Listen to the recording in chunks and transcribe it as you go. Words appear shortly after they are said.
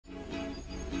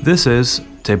This is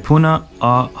Te Puna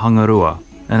a Hangarua,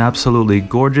 an absolutely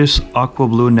gorgeous aqua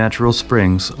blue natural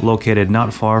springs located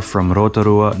not far from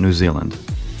Rotorua, New Zealand.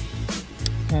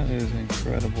 That is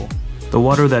incredible. The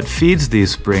water that feeds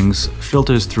these springs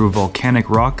filters through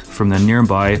volcanic rock from the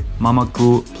nearby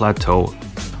Mamaku Plateau,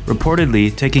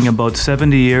 reportedly taking about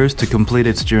 70 years to complete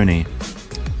its journey.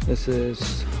 This is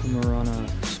Hamurana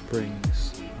Springs.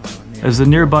 As the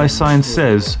nearby sign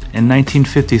says, in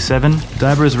 1957,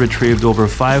 divers retrieved over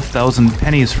 5,000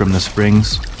 pennies from the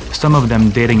springs, some of them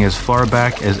dating as far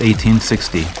back as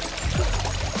 1860.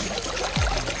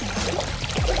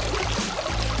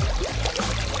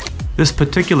 This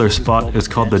particular spot is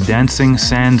called the Dancing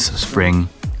Sands Spring,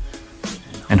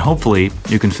 and hopefully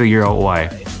you can figure out why.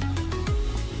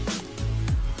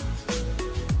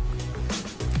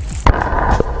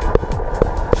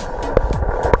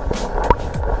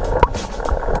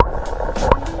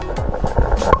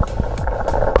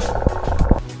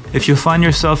 If you find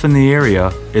yourself in the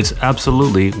area, it's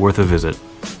absolutely worth a visit.